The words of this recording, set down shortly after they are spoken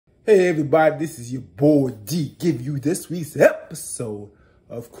Hey everybody, this is your boy D, give you this week's episode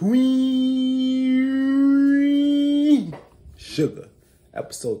of Queen Sugar,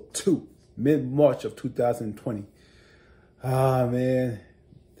 episode 2, mid-March of 2020. Ah man,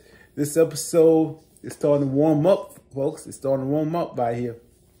 this episode is starting to warm up, folks. It's starting to warm up right here.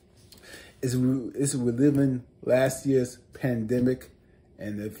 It's reliving last year's pandemic,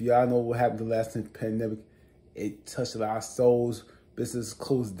 and if y'all know what happened to last year's pandemic, it touched a lot of souls. Business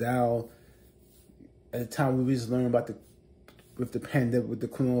closed down. At the time, we just learned about the pandemic, with the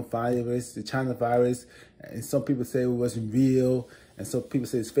coronavirus, the China virus, and some people say it wasn't real, and some people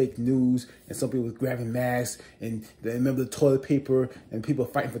say it's fake news, and some people was grabbing masks, and they remember the toilet paper, and people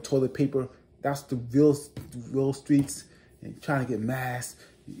fighting for toilet paper. That's the real streets, and trying to get masks.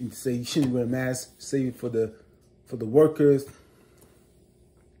 You say you shouldn't wear a mask, save it for the workers.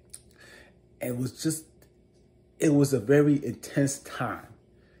 And it was a very intense time.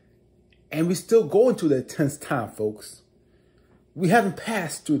 And we're still going through that intense time, folks. We haven't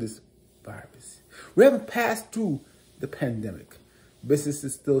passed through this virus. We haven't passed through the pandemic. Business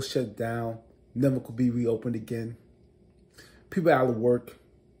is still shut down. Never could be reopened again. People out of work.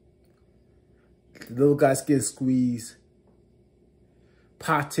 The little guys getting squeezed.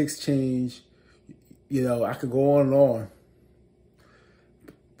 Politics change. You know, I could go on and on.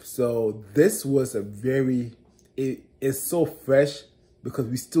 So this was a very... It's so fresh because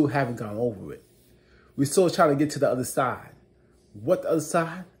we still haven't gone over it. We're still trying to get to the other side. What the other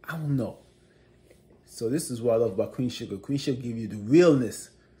side? I don't know. So this is what I love about Queen Sugar. Queen Sugar gives you the realness.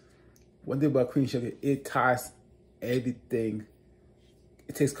 One thing about Queen Sugar, it ties everything.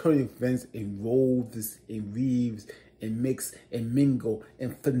 It takes current events and rolls and weaves and mix and mingle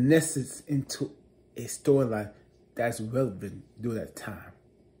and finesses into a storyline that's relevant during that time.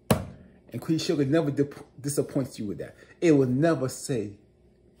 And Queen Sugar never disappoints you with that. It will never say,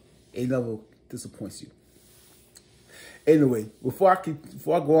 it never disappoints you. Anyway, before I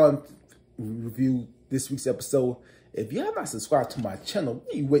go on review this week's episode, if you have not subscribed to my channel,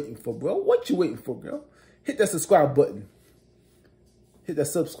 what are you waiting for, bro? What you waiting for, girl? Hit that subscribe button. Hit that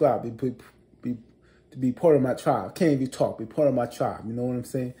subscribe to be part of my tribe. Can't even talk, be part of my tribe. You know what I'm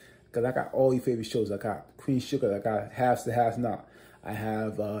saying? Because I got all your favorite shows. I got Queen Sugar. I got Halves to Halves Not. I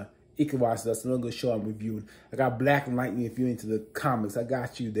have Equinox, that's another good show I'm reviewing. I got Black Lightning if you're into the comics. I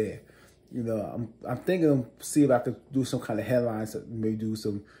got you there. You know, I'm thinking of see if I could do some kind of headlines, maybe do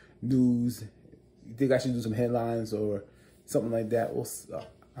some news. You think I should do some headlines or something like that?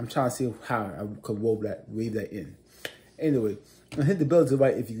 I'm trying to see how I could wave that in. Anyway, hit the bell to the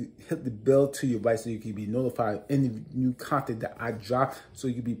right. If you hit the bell to your right, so you can be notified of any new content that I drop, so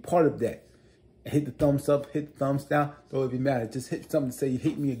you can be part of that. Hit the thumbs up, hit the thumbs down. Don't even matter. Just hit something to say you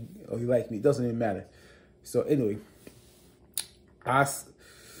hate me or you like me. It doesn't even matter. So anyway,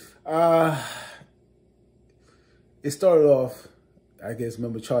 it started off, I guess,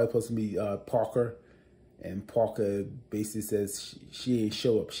 remember Charlie supposed to be Parker, and Parker basically says she ain't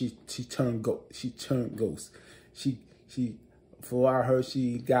show up. She turned ghost. She for what I heard,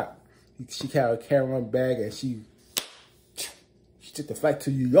 she carried a camera bag and she took the flight to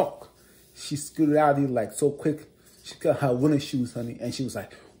New York. She scooted out of here like so quick. She got her running shoes, honey, and she was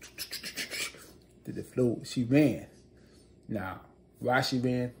like, did the flow. She ran. Now, why she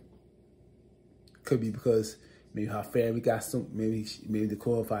ran? Could be because maybe her family got some. Maybe the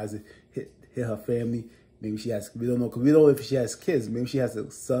coronavirus hit her family. Maybe she has. We don't know because we don't know if she has kids. Maybe she has a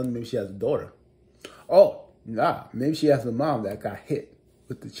son. Maybe she has a daughter. Oh, nah. Maybe she has a mom that got hit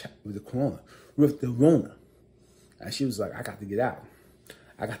with the rona, and she was like, I got to get out.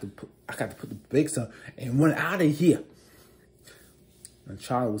 I got to put the brakes on and run out of here. And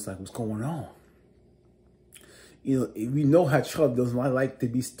Charlie was like, what's going on? You know, we know how Charlie doesn't like to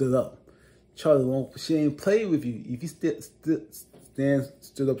be stood up. She ain't play with you. If you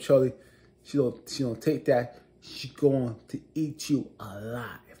stood up, Charlie, she don't take that. She going to eat you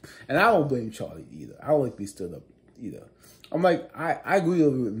alive. And I don't blame Charlie either. I don't like to be stood up either. I'm like, I agree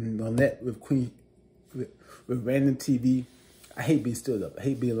with Queen, with random TV. I hate being stood up. I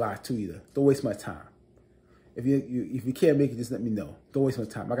hate being lied to either. Don't waste my time. If you can't make it, just let me know. Don't waste my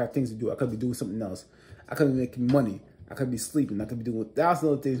time. I got things to do. I could be doing something else. I could be making money. I could be sleeping. I could be doing 1,000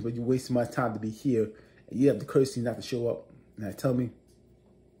 other things, but you're wasting my time to be here. And you have the courtesy not to show up. And I tell me,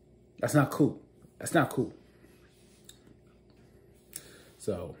 that's not cool. That's not cool.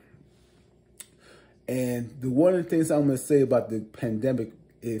 So, and one of the things I'm going to say about the pandemic,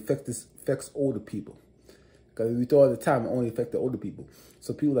 it affects older people. Because we thought all the time it only affected older people.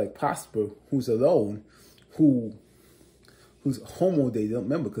 So people like Prosper, who's alone, who's home all day, they don't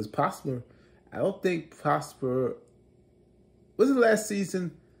remember. Because Prosper, I don't think Prosper, was it last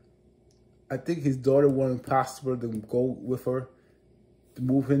season I think his daughter wanted Prosper to go with her, to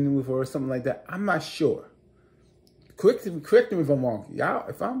move in with her or something like that. I'm not sure. Correct me if I'm wrong. Y'all,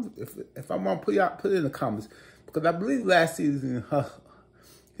 if I'm wrong, put it in the comments, because I believe last season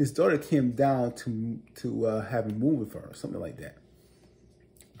his daughter came down to have him move with her or something like that.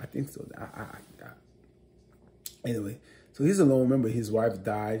 I think so. Anyway, so he's alone. Remember, his wife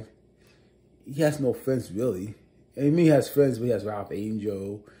died. He has no friends really. I mean, he has friends, but he has Ralph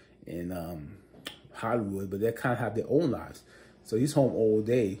Angel and Hollywood, but they kind of have their own lives. So he's home all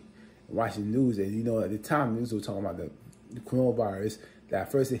day watching news, and you know, at the time, news were talking about the coronavirus. That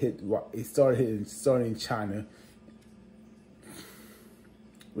at first it started in China,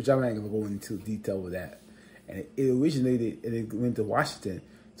 which I'm not gonna go into detail with that. And it originated and it went to Washington.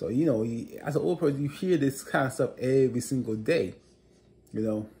 So you know, as an old person, you hear this kind of stuff every single day. You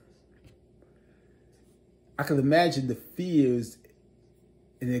know, I can imagine the fears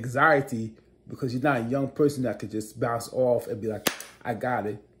and anxiety, because you're not a young person that could just bounce off and be like, I got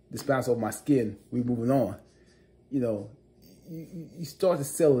it. Just bounce off my skin. We're moving on. You know, you start to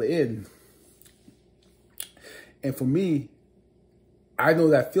settle in. And for me, I know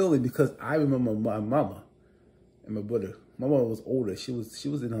that feeling because I remember my mama and my brother. My mama was older. She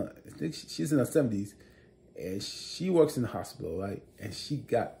was in her, I think she's in her 70s, and she works in the hospital, right? And she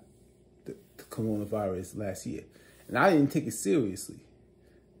got the coronavirus last year, and I didn't take it seriously.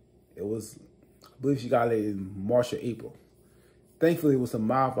 It was, I believe she got it in March or April. Thankfully, it was a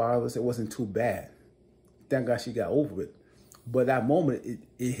mild virus. It wasn't too bad. Thank God she got over it. But that moment,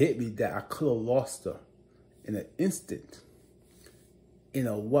 it hit me that I could have lost her in an instant. You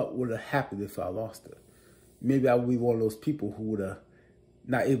know, what would have happened if I lost her? Maybe I would be one of those people who would have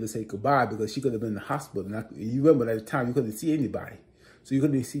not able to say goodbye, because she could have been in the hospital. And you remember at the time, you couldn't see anybody. So you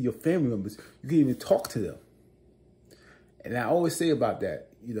couldn't see your family members. You couldn't even talk to them. And I always say about that,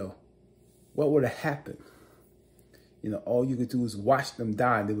 you know, what would have happened? You know, all you could do is watch them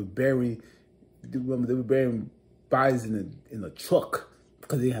die. And they were burying bodies in a truck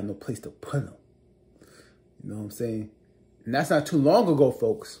because they had no place to put them. You know what I'm saying? And that's not too long ago,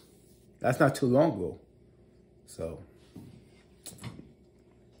 folks. That's not too long ago. So,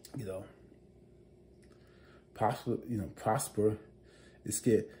 you know, Prosper is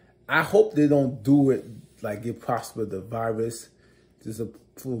scared. I hope they don't do it like give Prosper the virus, just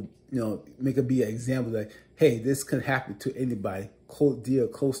you know, make it be an example like, hey, this can happen to anybody close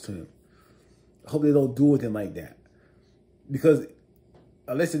to him. I hope they don't do with him like that, because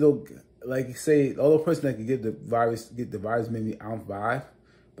unless they don't, like say, the other person that can get the virus, maybe Aunt Vive,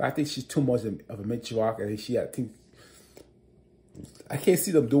 but I think she's too much of a matriarch, and I can't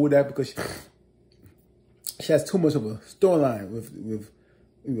see them doing that because she has too much of a storyline with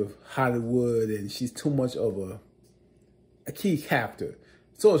Hollywood, and she's too much of a key character.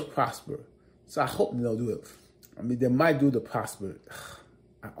 So is Prosper. So I hope they don't do it. I mean, they might do the Prosper.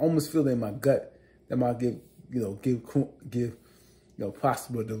 I almost feel in my gut that might give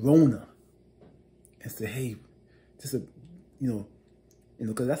Prosper the rona and say, hey, just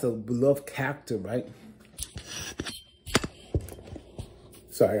because that's a beloved character, right?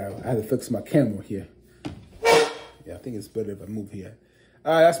 Sorry, I had to fix my camera here. Yeah, I think it's better if I move here.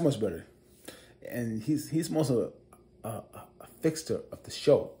 That's much better. And he's most of a fixture of the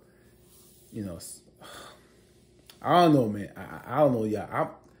show. You know, I don't know, man. I don't know,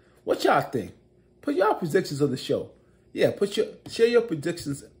 y'all. What y'all think? Put y'all predictions on the show. Yeah, share your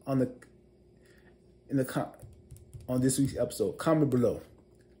predictions on this week's episode. Comment below.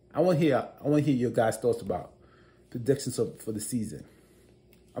 I want to hear your guys' thoughts about predictions for the season.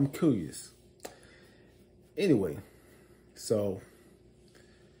 I'm curious. Anyway, so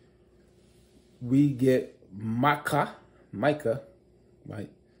we get Micah, right?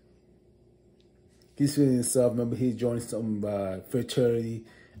 He's feeling himself. Remember, he's joining some fraternity.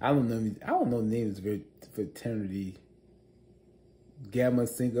 I don't know the name of the fraternity. Gamma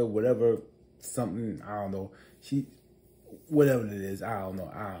Singer, whatever, something. I don't know. Whatever it is. I don't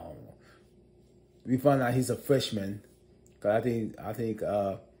know. We found out he's a freshman. Cause I think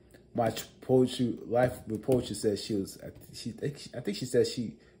my poetry life with poetry said I think she said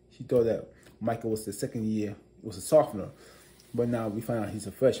she thought that Michael was the second year, was a sophomore, but now we find out he's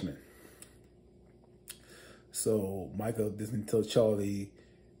a freshman. So Michael doesn't tell Charlie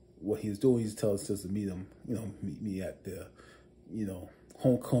what he was doing. He just tells us to meet him, meet me at the,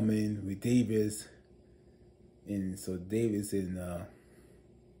 homecoming with Davis. And so Davis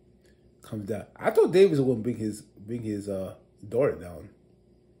comes down. I thought Davis was gonna bring his daughter down.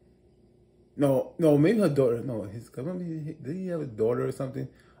 No, maybe her daughter. No, did he have a daughter or something?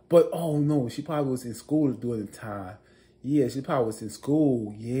 But oh no, she probably was in school during the time. Yeah, she probably was in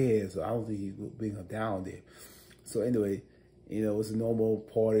school. Yeah, so I don't think he would bring her down there. So anyway, you know, it was a normal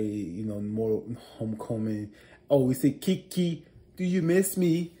party, you know, more homecoming. Oh, we say, Kiki, do you miss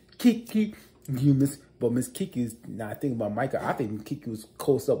me? Kiki, do you miss? But Miss Kiki is, now I think about Micah, I think Kiki was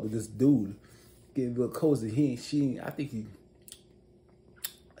close up with this dude. Getting real close to I think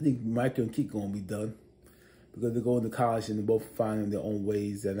Micah and Kiki gonna be done. Because they're going to college and they're both finding their own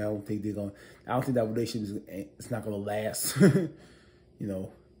ways, and I don't think that relationship is not gonna last. You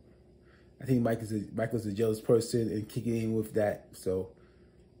know, I think Michael's a jealous person and kicking in with that, so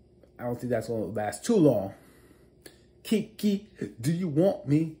I don't think that's gonna last too long. Kiki, do you want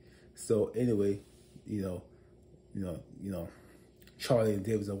me? So anyway, you know, Charlie and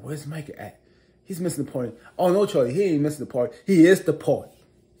David's like, where's Micah at? He's missing the party. Oh no, Charlie, he ain't missing the party. He is the party.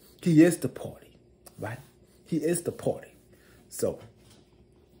 He is the party, right? He is the party. So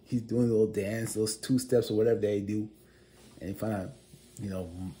he's doing a little dance, those 2 steps or whatever they do. And find out, you know,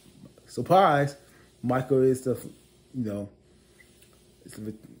 surprise, Michael is the,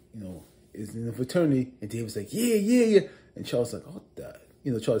 is in the fraternity. And David's like, yeah. And Charles like, oh,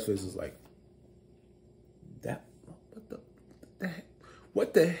 Charles' face was like,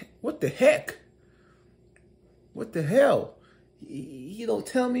 what the heck? What the hell? You don't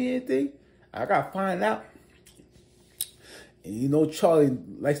tell me anything? I gotta find out. And you know Charlie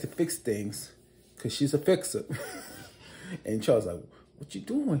likes to fix things because she's a fixer. And Charles like, what you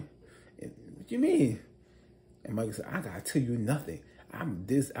doing? And, what you mean? And Michael said, I gotta tell you nothing. I'm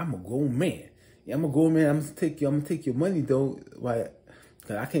a grown man. Yeah, I'm a grown man. I'm gonna take your money though, right?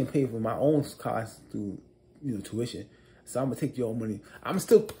 Because I can't pay for my own costs through tuition. So I'm gonna take your own money. I'm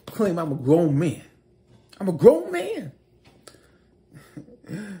still claim I'm a grown man. I'm a grown man.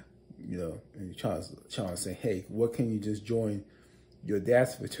 And Charles saying, hey, what can you just join your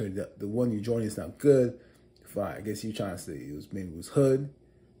dad's fraternity? The one you join is not good. Fine. I guess you're trying to say maybe it was hood.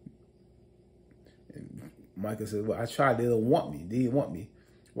 And Michael said, well, I tried. They don't want me. They didn't want me.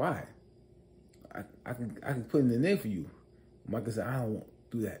 Why? I can put in the name for you. Michael said, I don't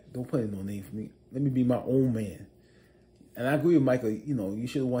do that. Don't put in no name for me. Let me be my own man. And I agree with Michael. You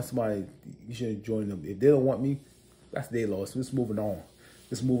should want somebody. You should join them. If they don't want me, that's their loss. Let's moving on.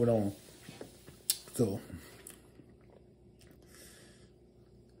 So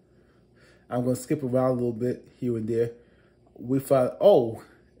I'm going to skip around a little bit here and there. We find,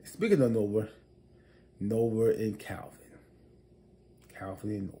 speaking of Nova and Calvin.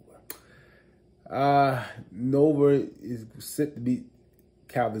 Calvin and Nova. Nova is set to meet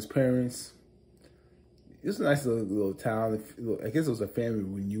Calvin's parents. It's a nice little town. I guess it was a family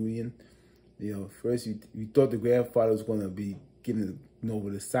reunion. First you thought the grandfather was going to be giving Nova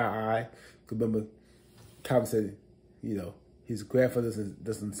the side eye. Remember, Calvin said, his grandfather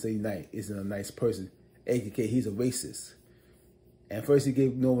doesn't say nice, isn't a nice person. AKA, he's a racist. And first he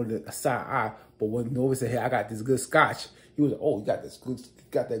gave Nova a side eye, but when Nova said, hey, I got this good scotch, he was like, oh, you got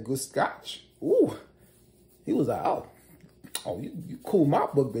that good scotch. Ooh. He was like, oh, you cool my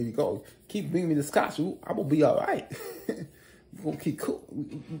book, baby. Go. Keep bringing me the scotch. Ooh, I'm going to be all right. You're going to keep cool.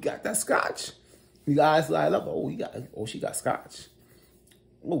 You got that scotch? You guys light up. She got scotch.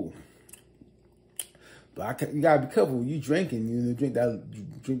 Ooh. But you gotta be careful when you drinking. Drink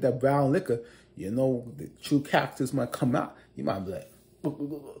that brown liquor. The true characters might come out. You might be like,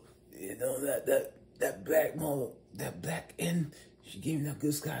 that black mother, that black end. She gave me that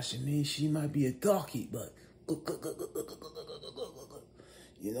good scotch. I mean, she might be a darky, but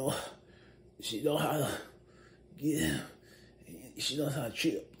she know how to she knows how to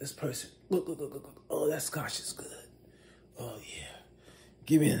treat this person. Oh, that scotch is good. Oh yeah,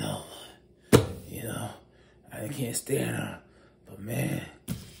 give me another one. I can't stand her, but man,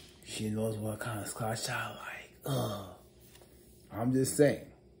 she knows what kind of scotch I like. I'm just saying.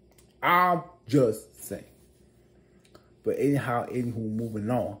 But anyhow, moving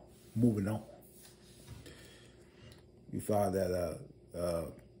on. We found that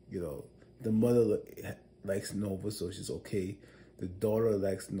the mother likes Nova, so she's okay. The daughter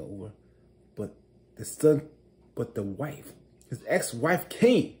likes Nova, but the wife, his ex-wife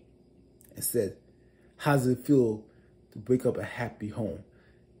came and said, how does it feel to break up a happy home?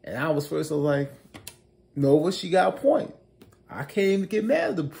 And I was like, Nova, she got a point. I can't even get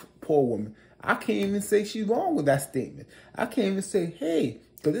mad at the poor woman. I can't even say she's wrong with that statement. I can't even say, hey,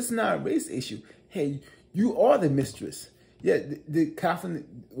 because this is not a race issue. Hey, you are the mistress. Yeah,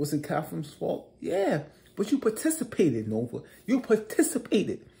 was it Catherine's fault? Yeah, but you participated, Nova. You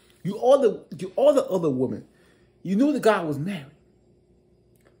participated. You are the other woman. You knew the guy was married.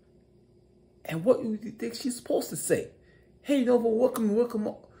 And what do you think she's supposed to say? Hey, Nova, welcome.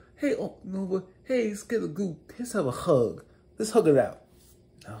 Hey, Nova. hey, let's get a group. Let's have a hug. Let's hug it out.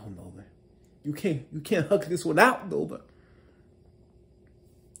 No, Nova. You can't hug this one out, Nova.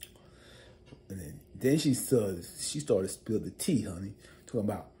 And then she started to spill the tea, honey. Talking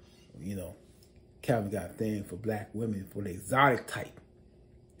about, you know, Calvin got a thing for black women, for the exotic type.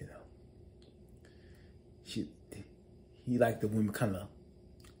 You know. He liked the women kind of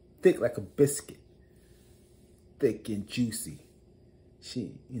thick like a biscuit. Thick and juicy.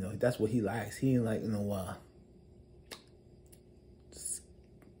 You know, that's what he likes. He ain't like, you know,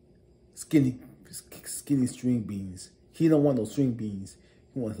 skinny string beans. He don't want those string beans.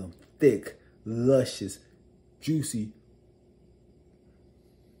 He wants them thick, luscious, juicy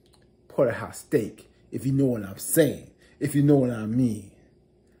porterhouse steak. If you know what I'm saying. If you know what I mean.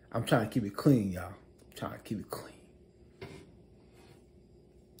 I'm trying to keep it clean, y'all. I'm trying to keep it clean.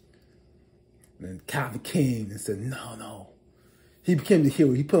 And then Calvin came and said, no. He became the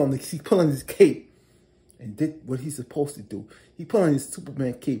hero. He put on his cape and did what he's supposed to do. He put on his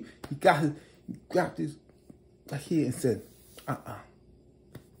Superman cape. He grabbed his like here and said,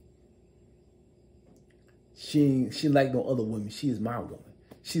 She like no other women. She is my woman.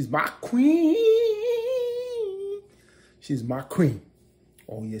 She's my queen. She's my queen.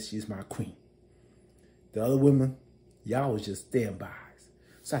 Oh yes, she's my queen. The other women, y'all was just standbys.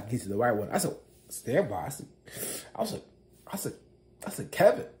 So I get to the right one. I said, standby. I said,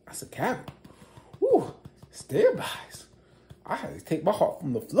 Kevin. Woo, standbys. I had to take my heart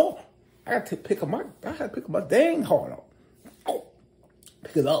from the floor. I had to pick up my dang heart up. Oh,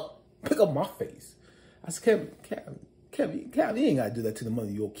 pick it up. Pick up my face. I said, Kevin, you ain't gotta do that to the mother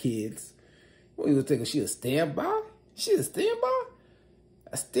of your kids. What you gonna think? She a standby? She a standby?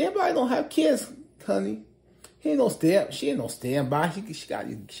 A standby don't have kids, honey. She ain't no standby. She got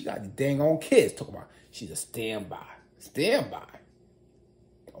the dang on kids. Talk about she's a standby. Standby.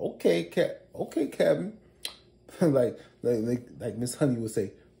 Okay, Kevin. like Miss Honey would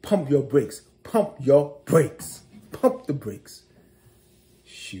say, pump your brakes. Pump your brakes. Pump the brakes.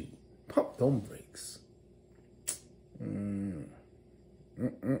 Shoot. Pump them brakes.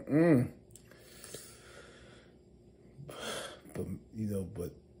 But you know,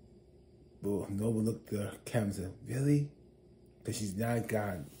 but Nova looked at her, Kevin and said, really? Because she's not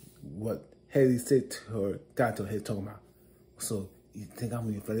got what Haley said to her, got to her head talking about. So you think I'm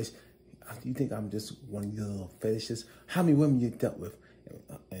your fetish? You think I'm just one of your little fetishes? How many women you dealt with?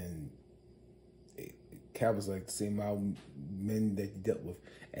 And Cal was like the same amount of men that you dealt with.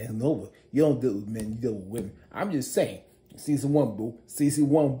 And Nova, you don't deal with men, you deal with women. I'm just saying, season one, boo.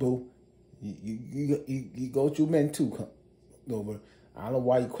 You go through men too, Nova. I don't know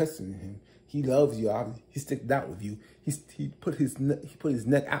why you questioning him. He loves you. He sticked out with you. He put his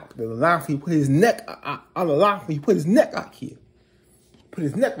neck out the line for you. Put his neck on the line for you. Put his neck out here. Put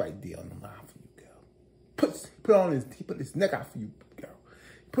his neck right there on the line for you, girl. He put his neck out for you, girl.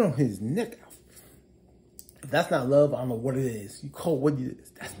 Put on his neck out. If that's not love, I don't know what it is. You call it what it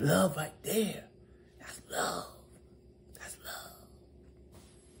is. That's love right there. That's love. That's love.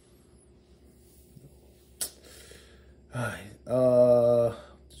 All right.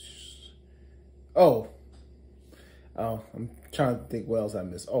 I'm trying to think what else I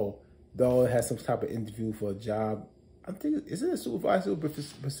missed. Oh, Doll had some type of interview for a job. I think, is it a supervisor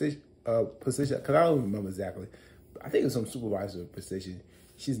position? Because I don't remember exactly. I think it's some supervisor position.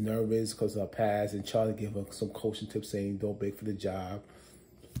 She's nervous because of her past, and Charlie gave her some coaching tips saying, don't beg for the job.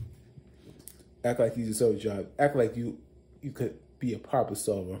 Act like you deserve a job. Act like you could be a problem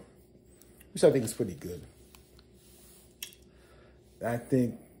solver, which I think is pretty good. I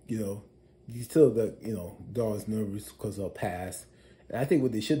think, you know, you tell that, you know, Doll's nervous because of her past. And I think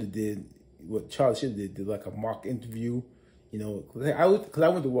what they should have did, what Charlie should have did like a mock interview. You know, because I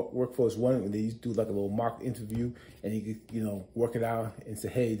went to Workforce One, and they used to do like a little mock interview, and you could, you know, work it out and say,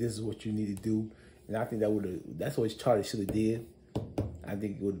 hey, this is what you need to do. And I think that's what Charlie should have did. I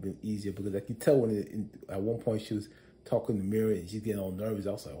think it would have been easier, because I could tell when at one point she was talking in the mirror and she's getting all nervous.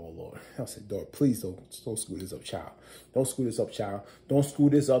 I was like, oh Lord. I said, Lord, please don't screw this up, child. Don't screw this up, child. Don't screw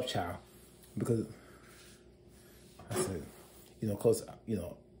this up, child. Because I said, you know, because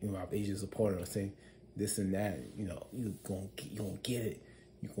our Asian supporter was saying this and that, you know, you're gonna get it.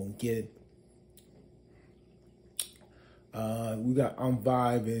 You're gonna get it. We got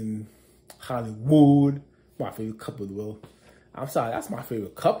Vibe in Hollywood. My favorite couple of the world. I'm sorry, that's my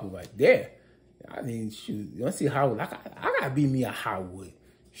favorite couple right there. I mean, shoot, you want to see Hollywood? I gotta be me a Hollywood.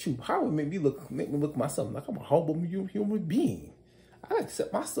 Shoot, Hollywood make me look myself like I'm a humble human being. I gotta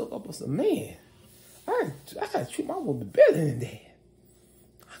set myself up as a man. I gotta treat my woman better than that.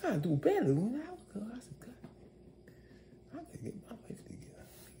 I gotta do better than that. I said, God, I gotta get my life together.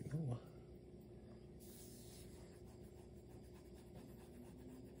 You know what?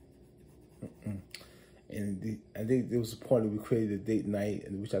 And I think there was a part that we created a date night,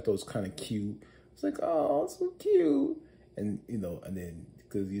 and which I thought was kind of cute. It's like, oh, it's so cute. And, you know, and then,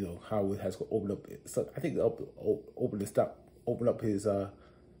 because, you know, Howard has to open up, so I think open up his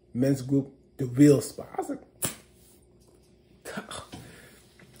men's group, the real spot. I was like, God.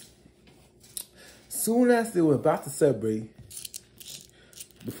 Soon as they were about to celebrate,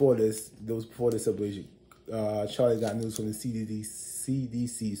 before this celebration, Charlie got news from the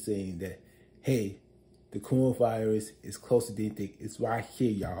CDC saying that, hey, the coronavirus is closer than you think. It's right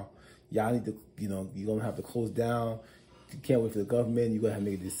here, y'all. Y'all need to, you know, you're going to have to close down. You can't wait for the government. You're going to have to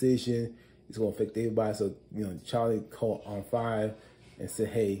make a decision. It's going to affect everybody. So, you know, Charlie called on 5 and said,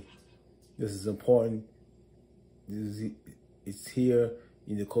 hey, this is important. It's here.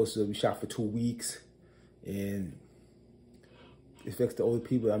 You know, coach will be shot for 2 weeks. And it affects the older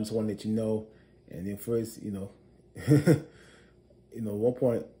people. I'm just want to let you know. And then first, you know, you know, at one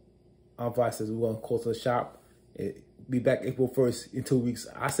point, Aunt Vi says we're going to close the shop. Be back April 1st in 2 weeks.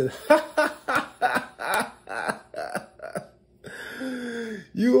 I said,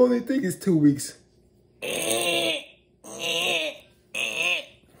 you only think it's 2 weeks.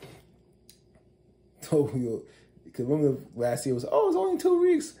 So, you know, because remember last year was, oh, it's only 2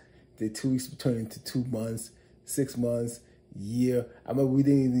 weeks. The 2 weeks turned into 2 months, 6 months, year. I remember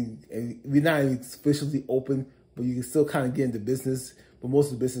we're not even officially open, but you can still kind of get into business. But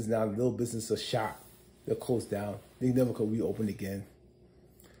most of the business now, the little business are shut. They're closed down. They never can reopen again.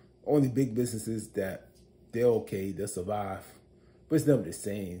 Only big businesses that they're okay, they'll survive. But it's never the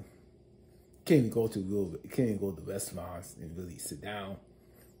same. You can't even go to restaurants and really sit down.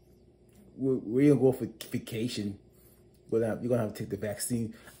 We're gonna go for vacation. You're gonna have to take the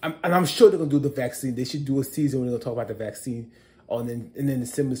vaccine. I'm sure they're gonna do the vaccine. They should do a season where they're gonna talk about the vaccine. And then the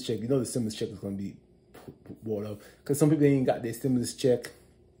stimulus check. You know the stimulus check is gonna be brought up because some people ain't got their stimulus check.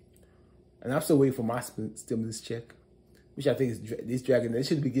 And I'm still waiting for my stimulus check, which I think is dragging. They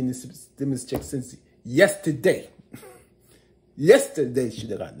should be getting this stimulus check since yesterday. Yesterday should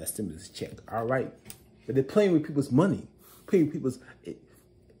have gotten that stimulus check. All right, but they're playing with people's money, playing with people's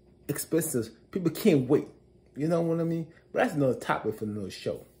expenses. People can't wait. You know what I mean? But that's another topic for another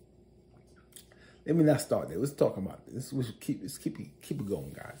show. Let me not start there. Let's talk about this. Let's keep it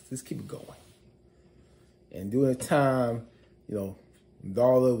going, guys. Let's keep it going. And during the time, you know,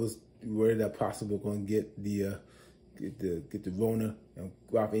 Darla was worried that possible going to get the Rona, and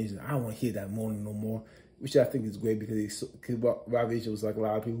Ralph Angel. I don't want to hear that moaning no more, which I think is great because Ralph Angel was like a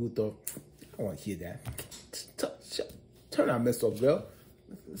lot of people who thought, I don't want to hear that. Turn that mess off, girl.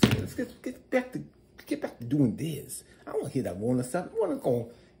 Let's get back to doing this. I don't want to hear that Rona stuff. I want to go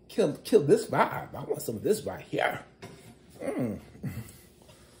kill this vibe. I want some of this right here. And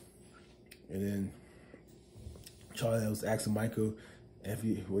then Charlie was asking Michael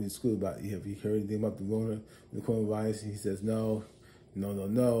what he's school about. Have you heard anything about the Rona, the coronavirus? He says no.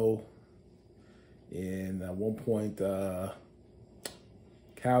 And at one point,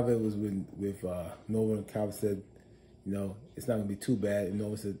 Calvin was with Nova, and Calvin said, you know, it's not gonna be too bad. And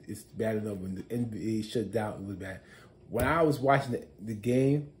Nova said it's bad enough. When the NBA shut down, it was bad. When I was watching the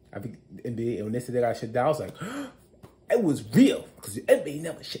game, I think the NBA, and when they said they got shut down, I was like, it was real because the NBA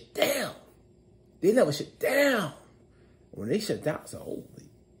never shut down. They never shut down. When they shut down, I was like, holy.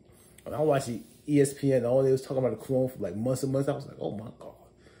 When I watched ESPN, all they was talking about the corona for like months and months, I was like, oh my God.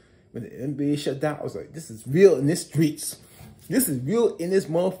 When the NBA shut down, I was like, this is real in the streets. This is real in this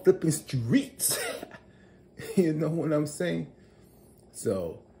motherfucking streets. You know what I'm saying?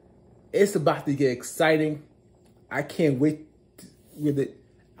 So, it's about to get exciting. I can't wait with it.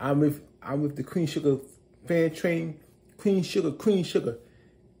 I'm with the Queen Sugar fan train. Queen Sugar.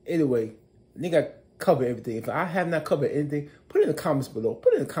 Anyway, nigga, cover everything. If I have not covered anything, put it in the comments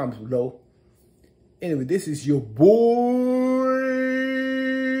below. Anyway, this is your boy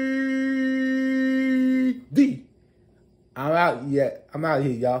D. I'm out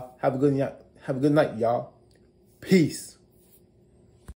here, y'all. Have a good night, y'all. Peace.